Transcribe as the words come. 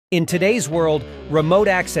In today's world, remote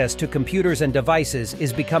access to computers and devices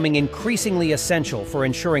is becoming increasingly essential for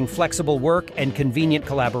ensuring flexible work and convenient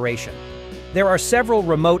collaboration. There are several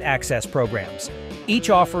remote access programs, each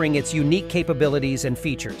offering its unique capabilities and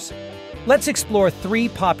features. Let's explore three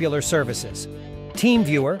popular services: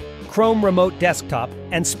 TeamViewer, Chrome Remote Desktop,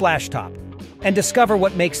 and Splashtop, and discover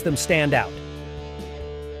what makes them stand out.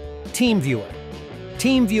 TeamViewer.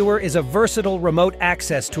 TeamViewer is a versatile remote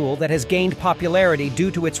access tool that has gained popularity due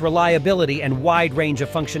to its reliability and wide range of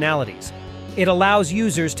functionalities. It allows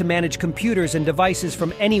users to manage computers and devices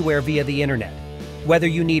from anywhere via the internet. Whether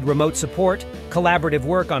you need remote support, collaborative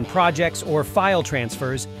work on projects, or file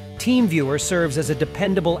transfers, TeamViewer serves as a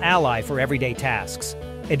dependable ally for everyday tasks.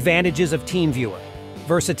 Advantages of TeamViewer.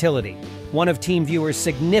 Versatility. One of TeamViewer's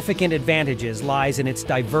significant advantages lies in its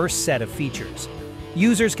diverse set of features.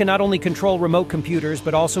 Users can not only control remote computers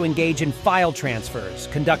but also engage in file transfers,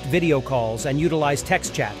 conduct video calls, and utilize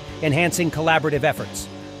text chat, enhancing collaborative efforts.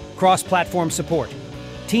 Cross-platform support.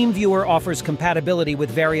 TeamViewer offers compatibility with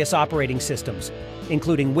various operating systems,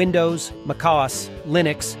 including Windows, macOS,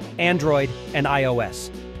 Linux, Android, and iOS.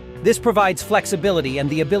 This provides flexibility and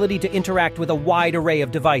the ability to interact with a wide array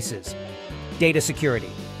of devices. Data security.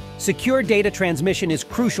 Secure data transmission is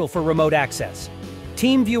crucial for remote access.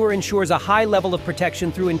 TeamViewer ensures a high level of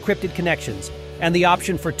protection through encrypted connections and the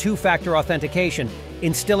option for two-factor authentication,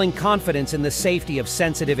 instilling confidence in the safety of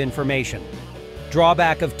sensitive information.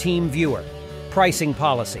 Drawback of TeamViewer. Pricing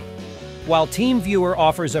policy. While TeamViewer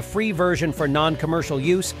offers a free version for non-commercial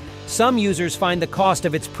use, some users find the cost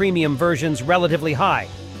of its premium versions relatively high,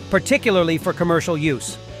 particularly for commercial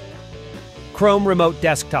use. Chrome Remote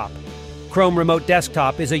Desktop. Chrome Remote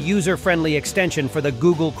Desktop is a user-friendly extension for the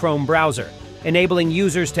Google Chrome browser, enabling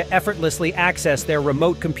users to effortlessly access their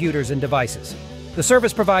remote computers and devices. The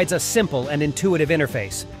service provides a simple and intuitive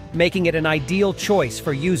interface, making it an ideal choice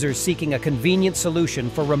for users seeking a convenient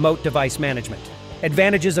solution for remote device management.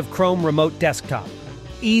 Advantages of Chrome Remote Desktop.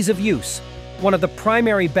 Ease of use. One of the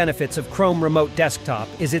primary benefits of Chrome Remote Desktop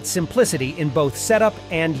is its simplicity in both setup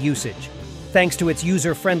and usage. Thanks to its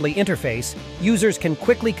user-friendly interface, users can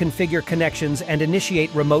quickly configure connections and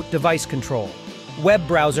initiate remote device control. Web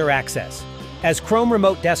browser access. As Chrome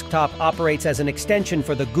Remote Desktop operates as an extension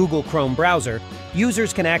for the Google Chrome browser,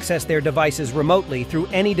 users can access their devices remotely through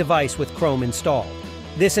any device with Chrome installed.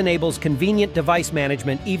 This enables convenient device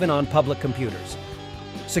management even on public computers.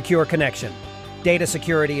 Secure connection. Data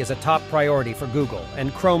security is a top priority for Google,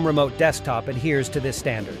 and Chrome Remote Desktop adheres to this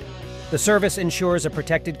standard. The service ensures a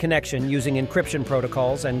protected connection using encryption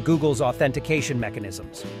protocols and Google's authentication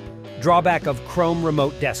mechanisms. Drawback of Chrome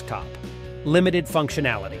Remote Desktop. Limited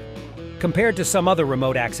functionality. Compared to some other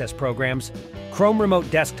remote access programs, Chrome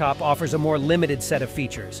Remote Desktop offers a more limited set of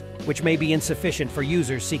features, which may be insufficient for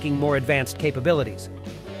users seeking more advanced capabilities.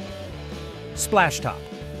 Splashtop.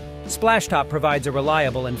 Splashtop provides a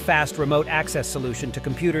reliable and fast remote access solution to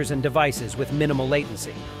computers and devices with minimal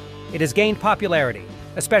latency. It has gained popularity,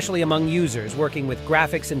 especially among users working with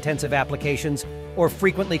graphics-intensive applications or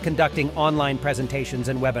frequently conducting online presentations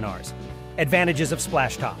and webinars. Advantages of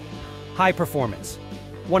Splashtop. High performance.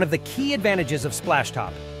 One of the key advantages of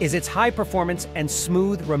Splashtop is its high performance and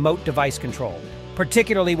smooth remote device control,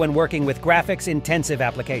 particularly when working with graphics-intensive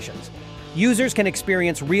applications. Users can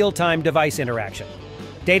experience real-time device interaction.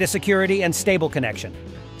 Data security and stable connection.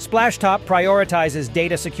 Splashtop prioritizes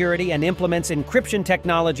data security and implements encryption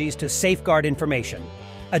technologies to safeguard information.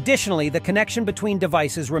 Additionally, the connection between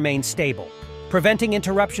devices remains stable, preventing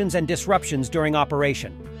interruptions and disruptions during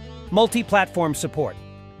operation. Multi-platform support.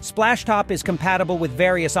 Splashtop is compatible with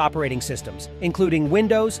various operating systems, including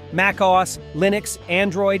Windows, macOS, Linux,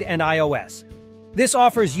 Android, and iOS. This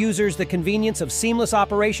offers users the convenience of seamless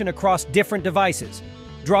operation across different devices.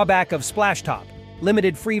 Drawback of Splashtop: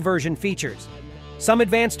 limited free version features. Some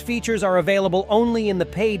advanced features are available only in the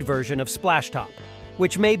paid version of Splashtop,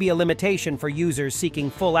 which may be a limitation for users seeking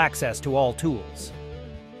full access to all tools.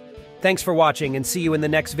 Thanks for watching, and see you in the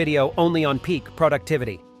next video only on Peak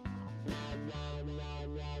Productivity.